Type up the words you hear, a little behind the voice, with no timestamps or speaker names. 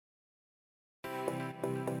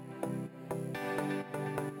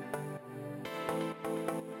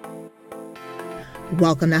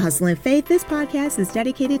Welcome to Hustle and Faith. This podcast is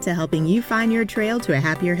dedicated to helping you find your trail to a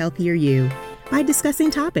happier, healthier you by discussing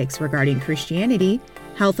topics regarding Christianity,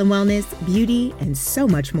 health and wellness, beauty, and so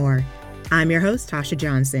much more. I'm your host, Tasha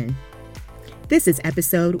Johnson. This is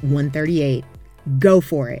episode 138. Go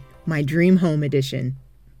for it, my dream home edition.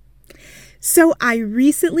 So I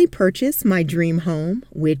recently purchased my dream home,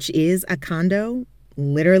 which is a condo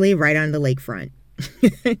literally right on the lakefront.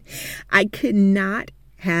 I could not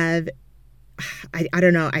have I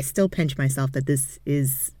don't know. I still pinch myself that this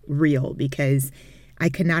is real because I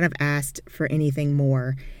could not have asked for anything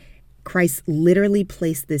more. Christ literally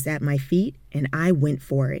placed this at my feet and I went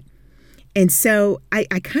for it. And so I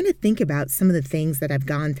kind of think about some of the things that I've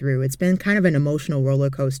gone through. It's been kind of an emotional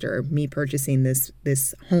roller coaster, me purchasing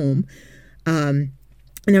this home. And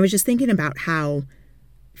I was just thinking about how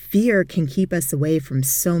fear can keep us away from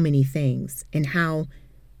so many things and how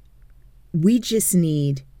we just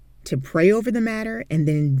need to pray over the matter and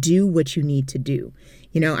then do what you need to do.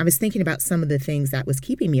 You know, I was thinking about some of the things that was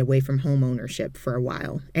keeping me away from home ownership for a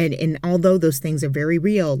while. And although those things are very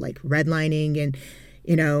real, like redlining and,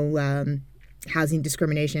 housing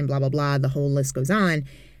discrimination, blah, blah, blah, the whole list goes on.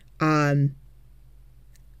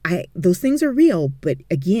 Those things are real, but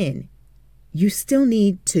again, you still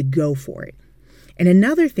need to go for it. And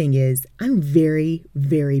another thing is I'm very,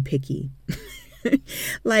 very picky,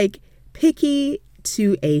 like picky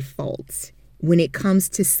to a fault when it comes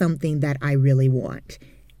to something that I really want.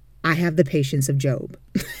 I have the patience of Job.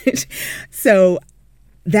 So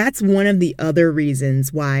that's one of the other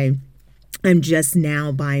reasons why I'm just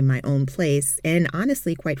now buying my own place. And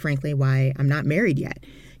honestly, quite frankly, why I'm not married yet.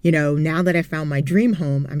 You know, now that I found my dream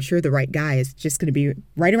home, I'm sure the right guy is just going to be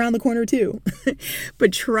right around the corner too.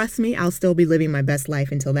 But trust me, I'll still be living my best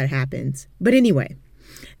life until that happens. But anyway,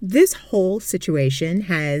 this whole situation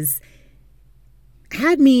has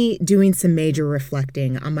had me doing some major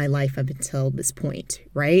reflecting on my life up until this point,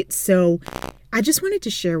 right? So I just wanted to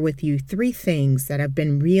share with you 3 things that have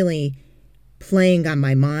been really playing on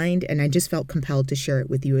my mind, and I just felt compelled to share it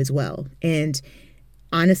with you as well. And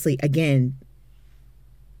honestly, again,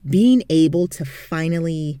 being able to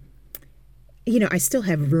finally, I still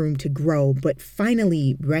have room to grow, but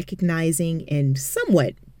finally recognizing and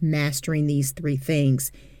somewhat mastering these 3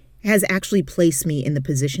 things has actually placed me in the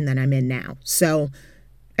position that I'm in now. So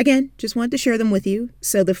again, just wanted to share them with you.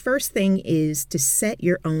 So the first thing is to set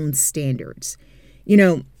your own standards.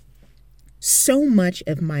 So much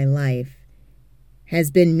of my life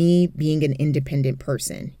has been me being an independent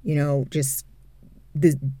person, just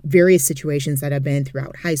the various situations that I've been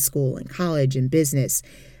throughout high school and college and business.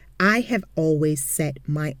 I have always set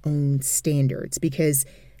my own standards because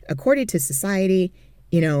according to society,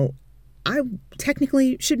 I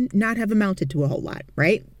technically should not have amounted to a whole lot,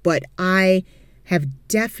 right? But I have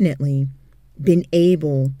definitely been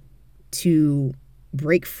able to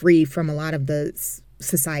break free from a lot of the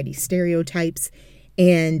society stereotypes.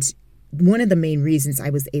 And one of the main reasons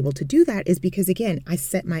I was able to do that is because, again, I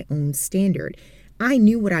set my own standard. I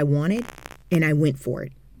knew what I wanted and I went for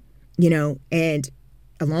it, and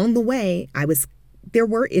along the way, there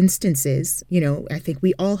were instances, I think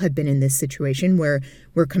we all have been in this situation where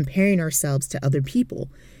we're comparing ourselves to other people.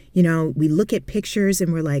 We look at pictures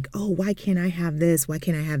and we're like, oh, why can't I have this? Why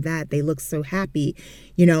can't I have that? They look so happy.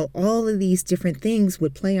 All of these different things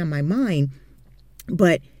would play on my mind.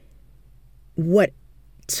 But what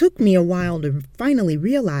took me a while to finally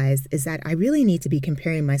realize is that I really need to be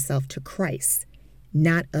comparing myself to Christ,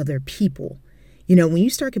 not other people. When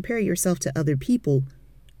you start comparing yourself to other people,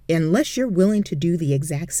 unless you're willing to do the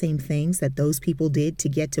exact same things that those people did to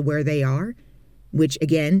get to where they are, which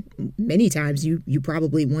again, many times you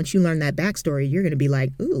probably, once you learn that backstory, you're going to be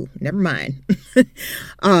like, ooh, never mind.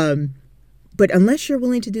 But unless you're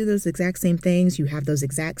willing to do those exact same things, you have those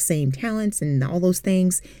exact same talents and all those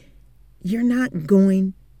things, you're not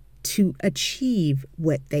going to achieve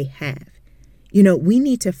what they have. We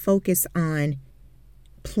need to focus on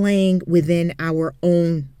playing within our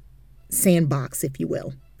own sandbox, if you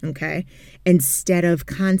will. Okay, instead of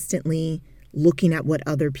constantly looking at what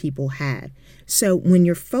other people have. So when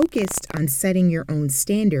you're focused on setting your own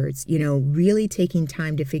standards, really taking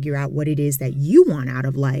time to figure out what it is that you want out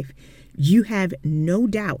of life, you have no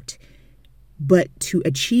doubt but to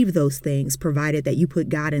achieve those things, provided that you put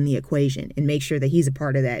God in the equation and make sure that he's a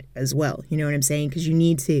part of that as well. You know what I'm saying? Because you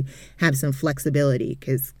need to have some flexibility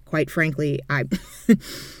because quite frankly,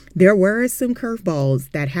 there were some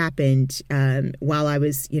curveballs that happened while I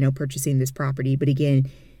was, purchasing this property. But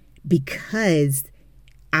again, because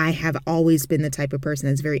I have always been the type of person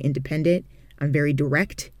that's very independent, I'm very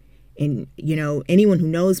direct. And, anyone who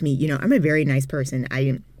knows me, I'm a very nice person.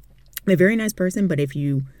 I'm a very nice person, but if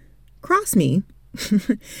you cross me,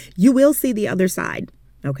 you will see the other side.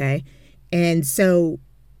 Okay. And so,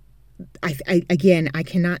 again, I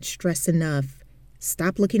cannot stress enough,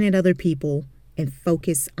 stop looking at other people and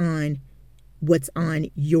focus on what's on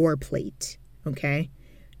your plate. Okay.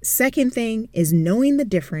 Second thing is knowing the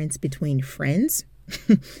difference between friends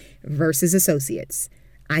versus associates.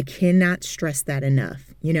 I cannot stress that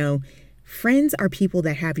enough. Friends are people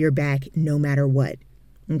that have your back no matter what.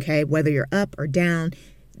 Okay. Whether you're up or down,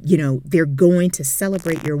 they're going to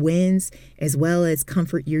celebrate your wins as well as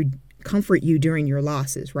comfort you during your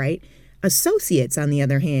losses, right? Associates, on the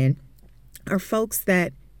other hand, are folks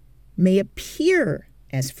that may appear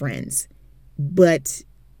as friends, but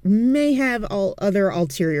may have all other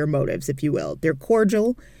ulterior motives, if you will. They're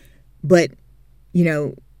cordial, but,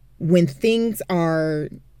 when things are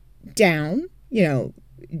down,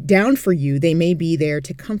 down for you, they may be there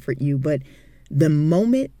to comfort you, but the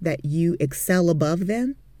moment that you excel above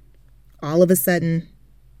them, all of a sudden,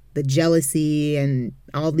 the jealousy and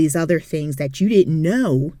all these other things that you didn't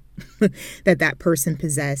know that person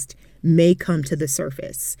possessed may come to the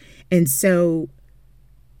surface. And so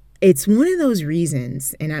it's one of those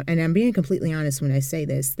reasons, and I'm being completely honest when I say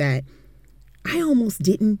this, that I almost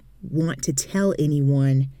didn't want to tell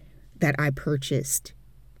anyone that I purchased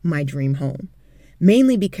my dream home,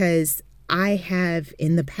 mainly because I have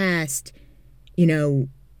in the past,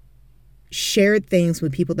 shared things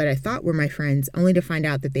with people that I thought were my friends, only to find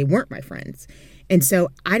out that they weren't my friends. And so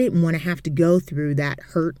I didn't want to have to go through that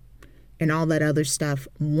hurt and all that other stuff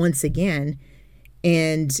once again.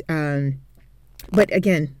 And, but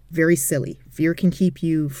again, very silly. Fear can keep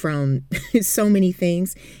you from so many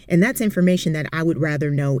things. And that's information that I would rather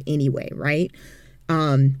know anyway, right?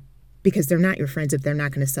 Because they're not your friends if they're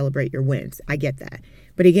not going to celebrate your wins. I get that.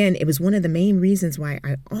 But again, it was one of the main reasons why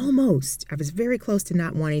I was very close to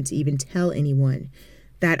not wanting to even tell anyone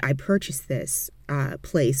that I purchased this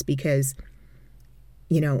place because,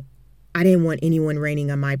 I didn't want anyone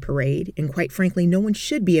raining on my parade. And quite frankly, no one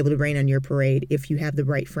should be able to rain on your parade if you have the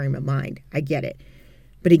right frame of mind. I get it.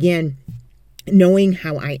 But again, knowing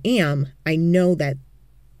how I am, I know that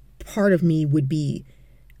part of me would be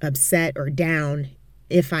upset or down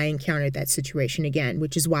if I encountered that situation again,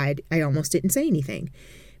 which is why I almost didn't say anything.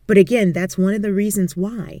 But again, that's one of the reasons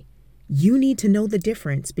why you need to know the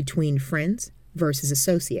difference between friends versus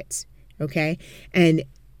associates. Okay. And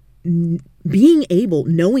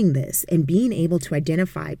knowing this and being able to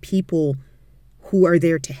identify people who are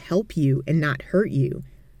there to help you and not hurt you,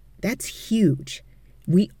 that's huge.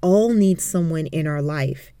 We all need someone in our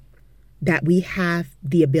life that we have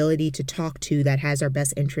the ability to talk to that has our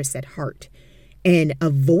best interests at heart, and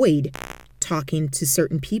avoid talking to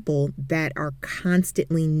certain people that are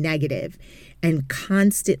constantly negative and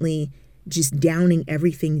constantly just downing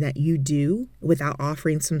everything that you do without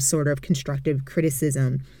offering some sort of constructive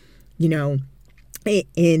criticism, in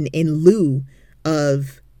lieu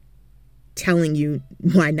of telling you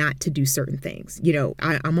why not to do certain things.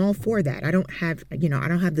 I'm all for that. I don't have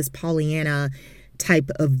this Pollyanna type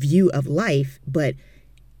of view of life, but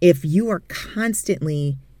if you are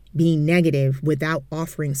constantly being negative without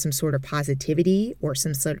offering some sort of positivity or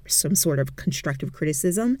some sort of constructive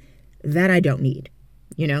criticism, that I don't need,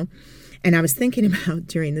 And I was thinking about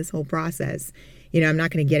during this whole process, I'm not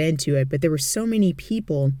going to get into it, but there were so many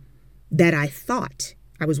people that I thought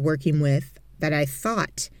I was working with, that I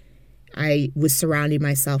thought I was surrounding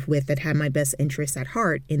myself with, that had my best interests at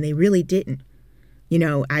heart, and they really didn't.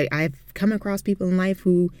 I've come across people in life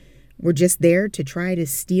who were just there to try to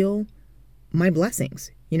steal my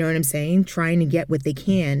blessings. You know what I'm saying? Trying to get what they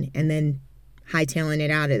can and then hightailing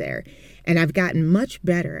it out of there. And I've gotten much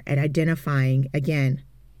better at identifying, again,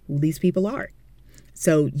 who these people are.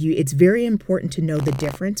 So it's very important to know the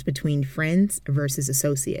difference between friends versus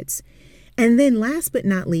associates. And then last but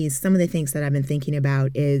not least, some of the things that I've been thinking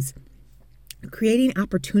about is creating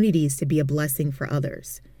opportunities to be a blessing for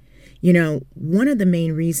others. One of the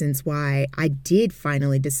main reasons why I did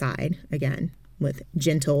finally decide, again, with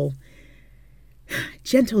gentle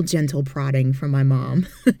prodding from my mom,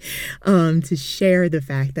 to share the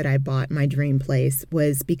fact that I bought my dream place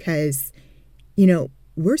was because,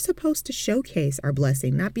 we're supposed to showcase our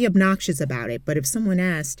blessing, not be obnoxious about it. But if someone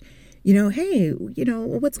asked, hey,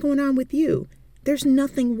 what's going on with you? There's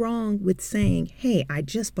nothing wrong with saying, hey, I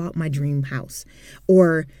just bought my dream house,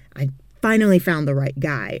 or I finally found the right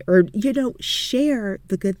guy, or, share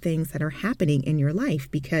the good things that are happening in your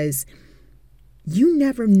life, because you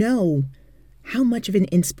never know how much of an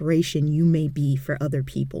inspiration you may be for other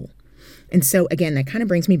people. And so, again, that kind of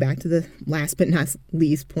brings me back to the last but not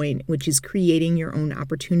least point, which is creating your own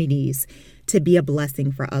opportunities to be a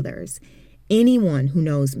blessing for others. Anyone who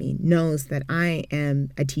knows me knows that I am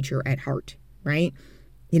a teacher at heart, right?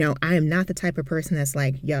 I am not the type of person that's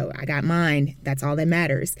like, yo, I got mine. That's all that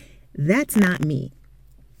matters. That's not me.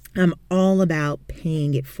 I'm all about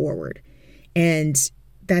paying it forward. And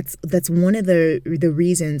that's one of the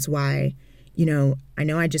reasons why, I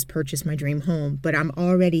know I just purchased my dream home, but I'm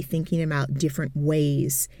already thinking about different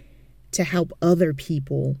ways to help other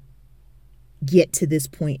people get to this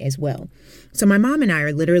point as well. So my mom and I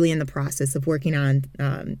are literally in the process of working out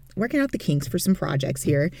the kinks for some projects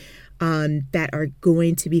here that are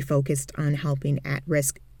going to be focused on helping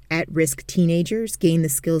at-risk teenagers gain the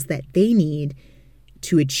skills that they need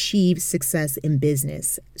to achieve success in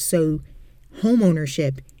business. So home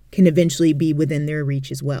ownership can eventually be within their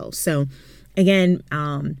reach as well. So again,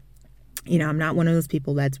 I'm not one of those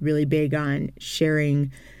people that's really big on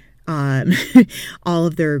sharing all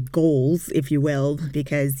of their goals, if you will,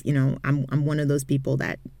 because, I'm one of those people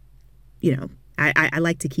that, I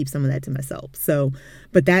like to keep some of that to myself. So,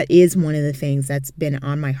 but that is one of the things that's been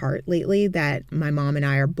on my heart lately, that my mom and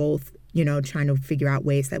I are both, trying to figure out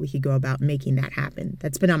ways that we could go about making that happen.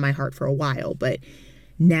 That's been on my heart for a while, but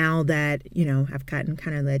now that, I've gotten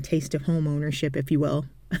kind of the taste of home ownership, if you will,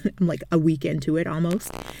 I'm like a week into it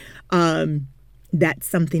almost. That's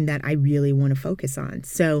something that I really want to focus on.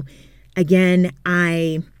 So again,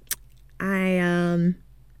 I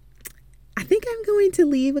think I'm going to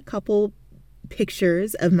leave a couple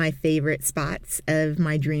pictures of my favorite spots of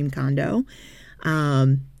my dream condo.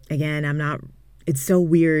 Again, it's so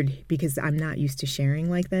weird because I'm not used to sharing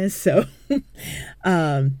like this. So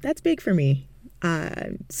that's big for me.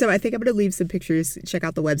 So I think I'm going to leave some pictures. Check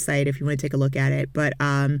out the website if you want to take a look at it. But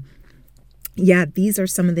yeah, these are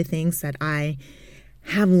some of the things that I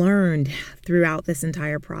have learned throughout this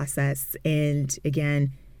entire process. And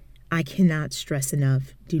again, I cannot stress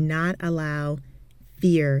enough, do not allow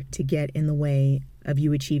fear to get in the way of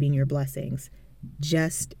you achieving your blessings.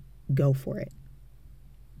 Just go for it.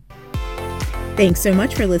 Thanks so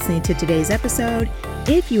much for listening to today's episode.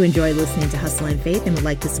 If you enjoy listening to Hustle and Faith and would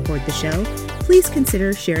like to support the show, please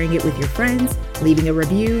consider sharing it with your friends, leaving a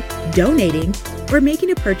review, donating, or making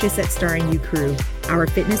a purchase at Starring You Crew, our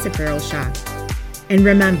fitness apparel shop. And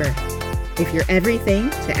remember, if you're everything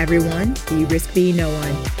to everyone, you risk being no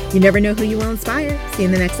one. You never know who you will inspire. See you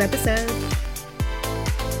in the next episode.